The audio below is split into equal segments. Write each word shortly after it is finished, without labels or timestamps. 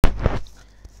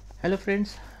Hello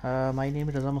friends, my name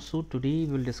is Raza Masood. Today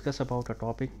we will discuss about a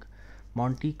topic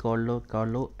Monte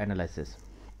Carlo analysis.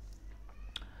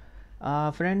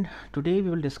 Friend, today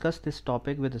we will discuss this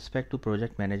topic with respect to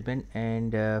project management,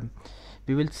 and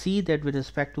we will see that with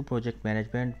respect to project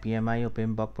management, PMI or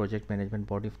PMBOK project management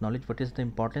body of knowledge, what is the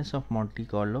importance of Monte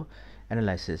Carlo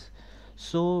analysis.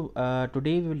 So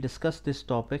today we will discuss this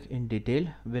topic in detail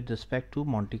with respect to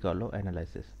Monte Carlo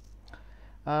analysis.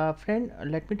 Friend,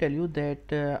 let me tell you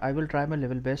that I will try my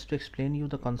level best to explain you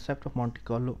the concept of Monte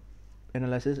Carlo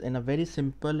analysis in a very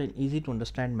simple and easy to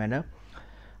understand manner.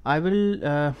 I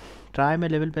will try my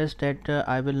level best that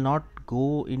I will not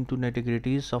go into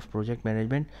nitty-gritties of project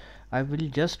management. I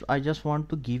just want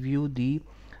to give you the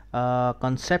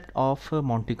concept of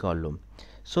Monte Carlo,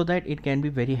 so that it can be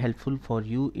very helpful for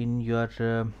you in your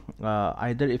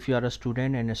either if you are a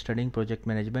student and studying project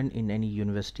management in any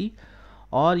university,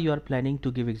 or you are planning to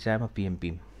give exam of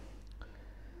PMP.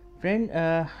 Friend,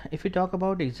 if we talk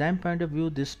about exam point of view,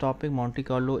 this topic Monte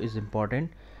Carlo is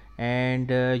important, and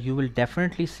you will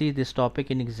definitely see this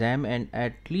topic in exam, and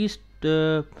at least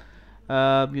you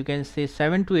can say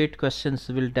 7 to 8 questions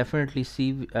will definitely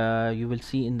see you will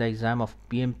see in the exam of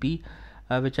PMP,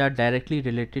 which are directly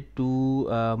related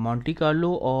to Monte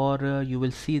Carlo, or you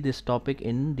will see this topic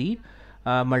in the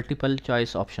multiple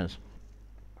choice options.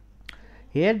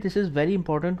 Here this is very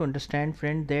important to understand,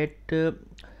 friend, that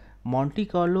Monte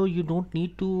Carlo, you don't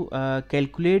need to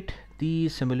calculate the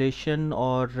simulation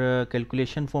or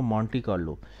calculation for Monte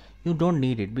Carlo. You don't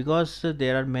need it, because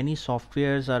there are many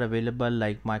softwares are available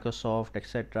like Microsoft,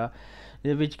 etc.,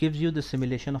 which gives you the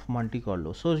simulation of Monte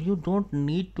Carlo. So you don't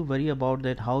need to worry about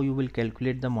that how you will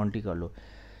calculate the Monte Carlo.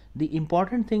 The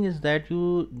important thing is that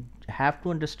you have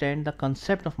to understand the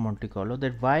concept of Monte Carlo,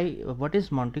 that what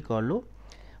is Monte Carlo,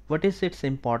 what is its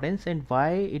importance, and why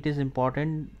it is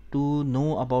important to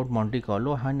know about Monte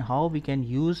Carlo, and how we can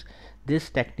use this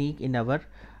technique in our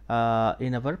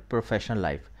professional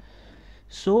life.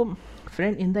 So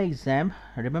friend, in the exam,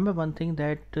 remember one thing,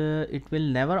 that it will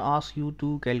never ask you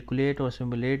to calculate or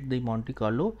simulate the Monte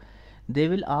Carlo. They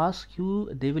will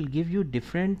give you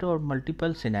different or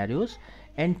multiple scenarios,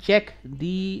 and check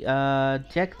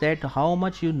that how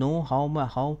much you know, how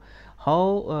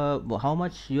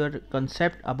much your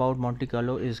concept about Monte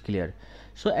Carlo is clear.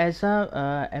 So as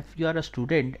a if you are a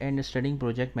student and studying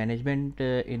project management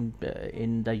in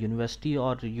the university,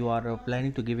 or you are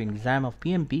planning to give an exam of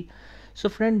PMP, so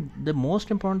friend, the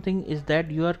most important thing is that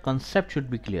your concept should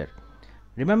be clear.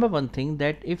 Remember one thing,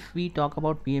 that if we talk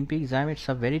about PMP exam, it's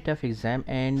a very tough exam,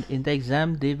 and in the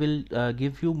exam they will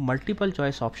give you multiple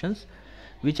choice options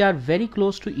which are very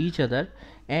close to each other,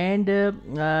 and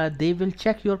they will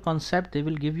check your concept, they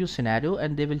will give you scenario,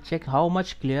 and they will check how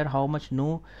much clear, how much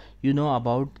know you know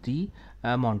about the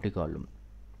Monte Carlo.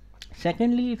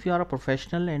 Secondly, if you are a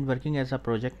professional and working as a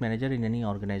project manager in any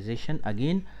organization,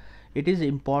 again it is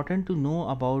important to know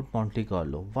about Monte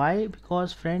Carlo. Why?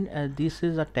 Because friend, this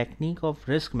is a technique of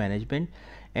risk management,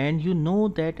 and you know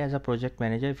that as a project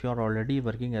manager, if you are already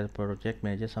working as a project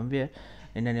manager somewhere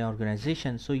in any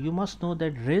organization, so you must know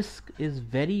that risk is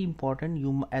very important.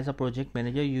 You, as a project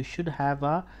manager, you should have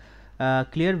a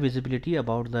clear visibility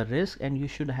about the risk, and you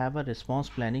should have a response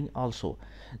planning also,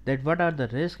 that what are the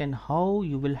risks and how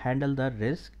you will handle the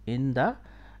risk in the,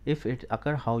 if it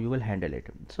occur, how you will handle it.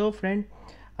 So friend,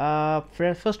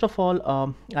 first of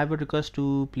all, I would request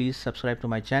to please subscribe to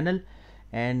my channel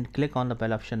and click on the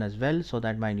bell option as well, so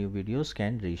that my new videos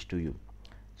can reach to you.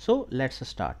 So let's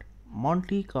start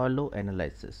Monte Carlo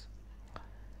analysis.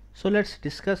 So let's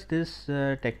discuss this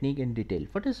technique in detail.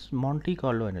 What is Monte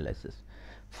Carlo analysis?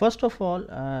 First of all,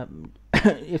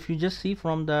 if you just see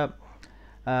from the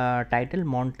title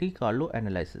Monte Carlo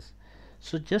analysis,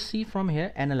 so just see from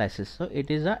here analysis, so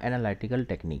it is a analytical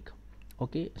technique.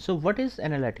 Okay, so what is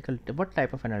analytical, what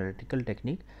type of analytical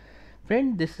technique?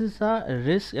 Friend, this is a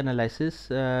risk analysis,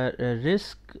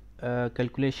 risk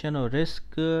calculation, or risk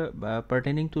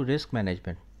pertaining to risk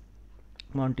management,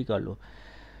 Monte Carlo.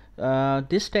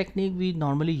 This technique we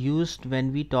normally used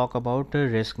when we talk about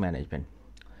risk management.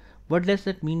 What does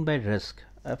that mean by risk?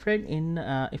 Friend, in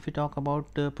if we talk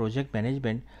about project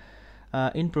management,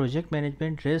 in project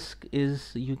management, risk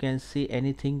is, you can say,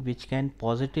 anything which can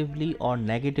positively or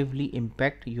negatively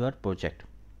impact your project.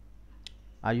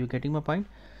 Are you getting my point?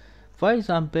 For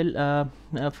example,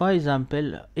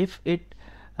 if it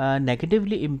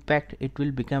negatively impact, it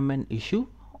will become an issue,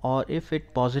 or if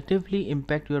it positively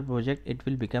impact your project, it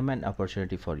will become an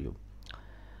opportunity for you.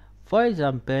 For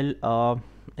example,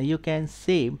 you can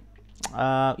say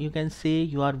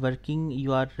you are working,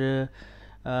 you are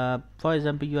For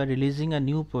example, you are releasing a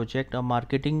new project, a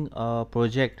marketing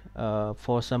project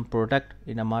for some product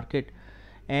in a market,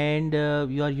 and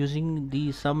you are using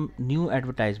the some new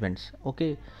advertisements.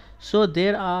 Okay, so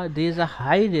there is a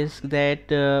high risk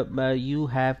that you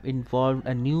have involved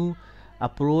a new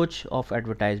approach of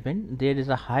advertisement. There is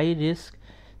a high risk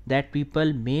that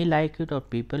people may like it or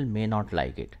people may not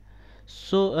like it.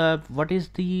 So what is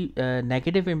the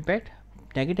negative impact?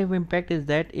 Negative impact is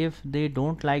that if they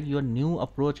don't like your new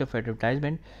approach of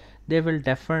advertisement, they will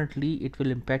definitely, it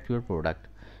will impact your product.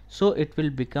 So it will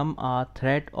become a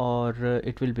threat, or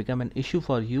it will become an issue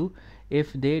for you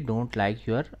if they don't like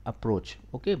your approach.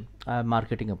 Okay,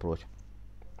 marketing approach.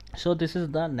 So this is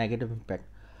the negative impact.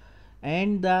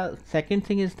 And the second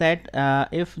thing is that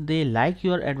if they like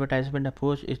your advertisement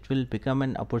approach, it will become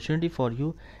an opportunity for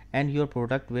you, and your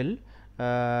product will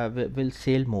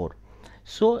sell more.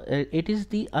 So it is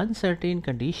the uncertain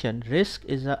condition. Risk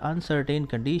is an uncertain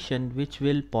condition which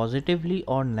will positively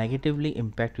or negatively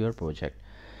impact your project.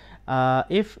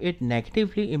 If it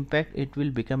negatively impact, it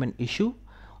will become an issue.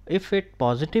 If it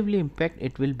positively impact,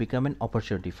 it will become an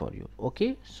opportunity for you.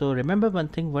 Okay, so remember one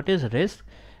thing. What is risk?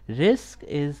 Risk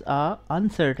is a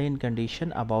uncertain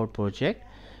condition about project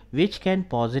which can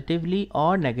positively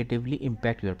or negatively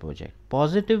impact your project.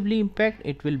 Positively impact,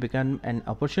 it will become an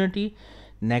opportunity.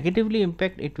 Negatively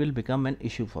impact, it will become an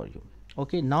issue for you.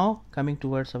 Okay, now coming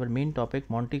towards our main topic,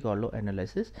 Monte Carlo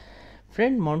analysis.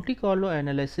 Friend, Monte Carlo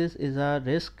analysis is a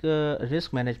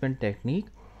risk management technique.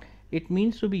 It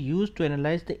means to be used to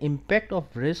analyze the impact of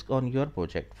risk on your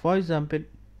project. For example,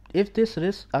 if this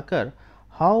risk occur,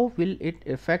 how will it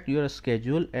affect your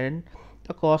schedule and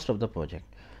the cost of the project?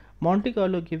 Monte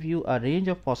Carlo give you a range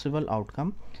of possible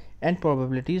outcome and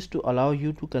probabilities to allow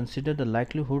you to consider the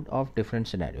likelihood of different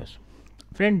scenarios.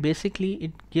 Friend, basically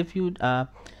it gives you a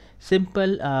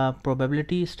simple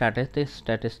probability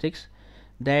statistics,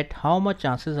 that how much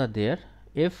chances are there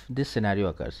if this scenario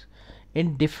occurs.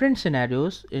 In different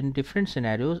scenarios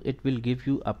it will give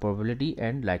you a probability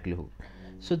and likelihood.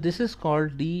 So this is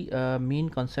called the main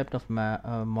concept of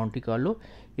Monte Carlo.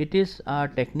 It is a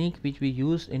technique which we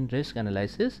use in risk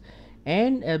analysis,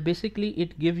 and basically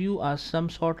it give you some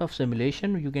sort of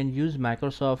simulation. You can use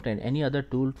Microsoft and any other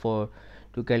tool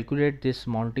to calculate this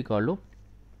Monte Carlo,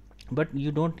 but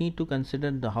you don't need to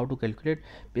consider the how to calculate.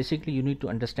 Basically you need to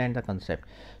understand the concept.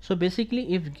 So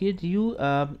basically it gives you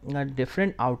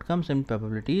different outcomes and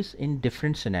probabilities in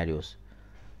different scenarios.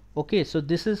 Okay, so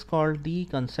this is called the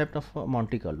concept of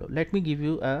Monte Carlo. Let me give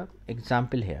you a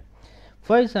example here.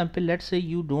 For example, let's say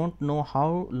you don't know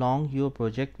how long your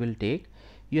project will take.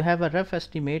 You have a rough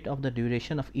estimate of the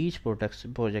duration of each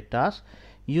project task.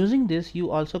 Using this, you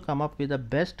also come up with a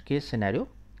best case scenario,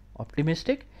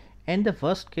 optimistic, and the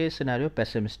worst case scenario,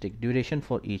 pessimistic duration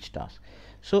for each task.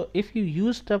 So if you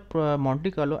use the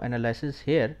Monte Carlo analysis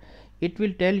here, it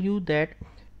will tell you that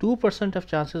 2% of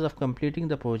chances of completing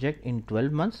the project in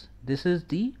 12 months. This is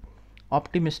the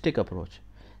optimistic approach.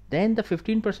 Then the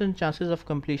 15% chances of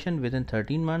completion within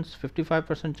 13 months,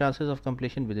 55% chances of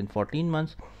completion within 14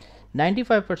 months,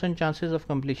 95% chances of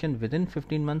completion within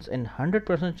 15 months, and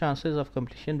 100% chances of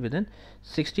completion within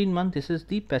 16 months. This is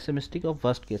the pessimistic or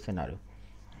worst case scenario.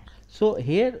 So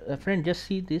here friend, just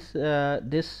see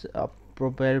this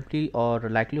probability or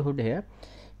likelihood here.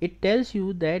 It tells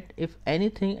you that if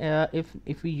anything,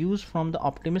 if we use from the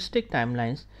optimistic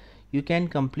timelines, you can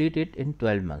complete it in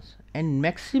 12 months, and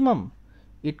maximum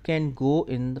it can go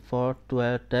in for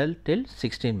 12 till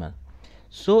 16 months.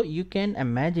 So you can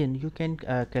imagine, you can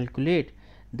calculate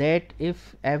that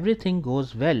if everything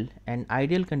goes well, an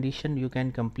ideal condition, you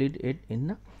can complete it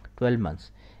in 12 months.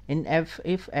 And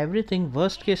if everything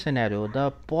worst case scenario,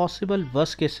 the possible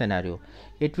worst case scenario,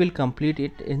 it will complete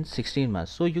it in 16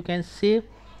 months. So you can say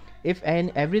if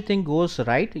everything goes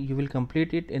right, you will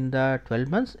complete it in the 12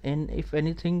 months, and if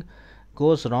anything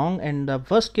goes wrong and the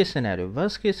worst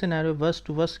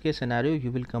to worst case scenario, you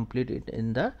will complete it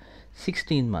in the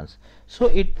 16 months. So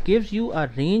it gives you a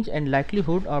range and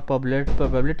likelihood or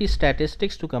probability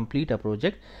statistics to complete a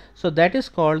project. So that is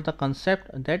called the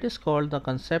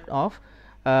concept of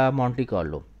Monte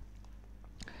Carlo.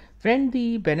 Friend,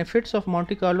 the benefits of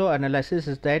Monte Carlo analysis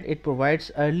is that it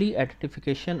provides early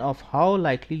identification of how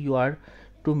likely you are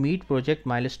to meet project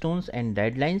milestones and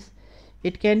deadlines.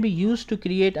 It can be used to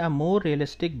create a more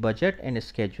realistic budget and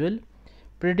schedule,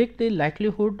 predict the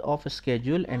likelihood of a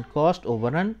schedule and cost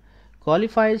overrun,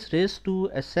 qualifies risk to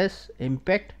assess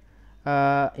impact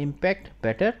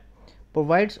better,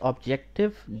 provides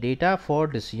objective data for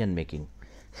decision making.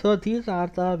 So these are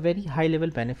the very high level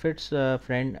benefits,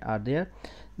 friend, are there.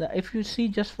 If you see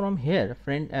just from here,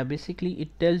 friend, basically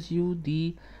it tells you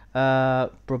the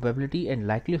probability and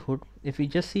likelihood. If we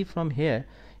just see from here,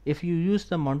 if you use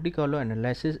the Monte Carlo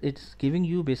analysis, it's giving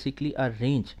you basically a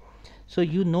range. So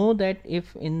you know that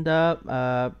if in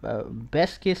the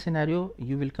best case scenario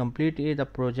you will complete the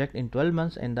project in 12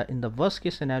 months, and in the worst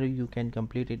case scenario you can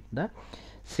complete it in the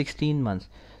 16 months.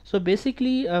 So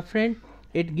basically, friend,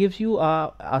 it gives you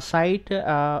a site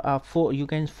for you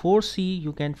can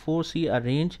foresee a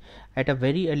range at a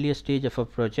very early stage of a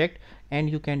project, and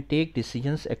you can take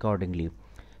decisions accordingly.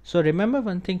 So remember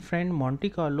one thing, friend, Monte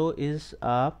Carlo is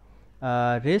a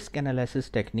risk analysis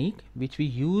technique which we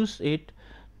use it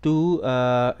to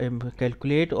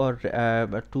calculate or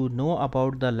to know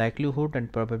about the likelihood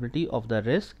and probability of the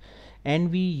risk,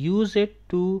 and we use it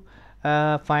to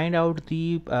find out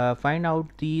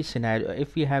the scenario.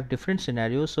 If we have different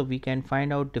scenarios, so we can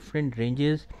find out different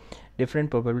ranges, different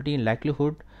probability and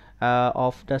likelihood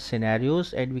of the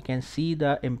scenarios, and we can see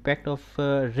the impact of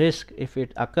risk if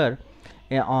it occur.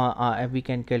 We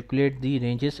can calculate the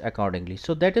ranges accordingly.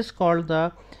 So that is called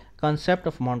the concept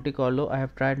of Monte Carlo. I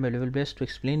have tried my level best to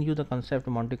explain you the concept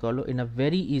of Monte Carlo in a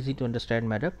very easy to understand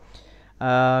manner.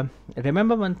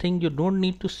 Remember one thing, you don't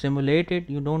need to simulate it,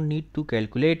 you don't need to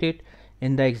calculate it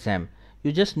in the exam.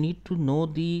 You just need to know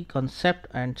the concept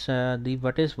and the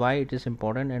what is why it is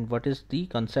important and what is the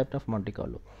concept of Monte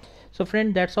Carlo. So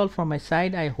friend, that's all from my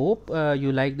side. I hope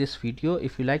you like this video.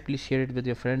 If you like, please share it with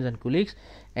your friends and colleagues,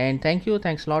 and thanks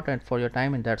a lot and for your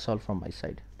time, and that's all from my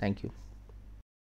side. Thank you.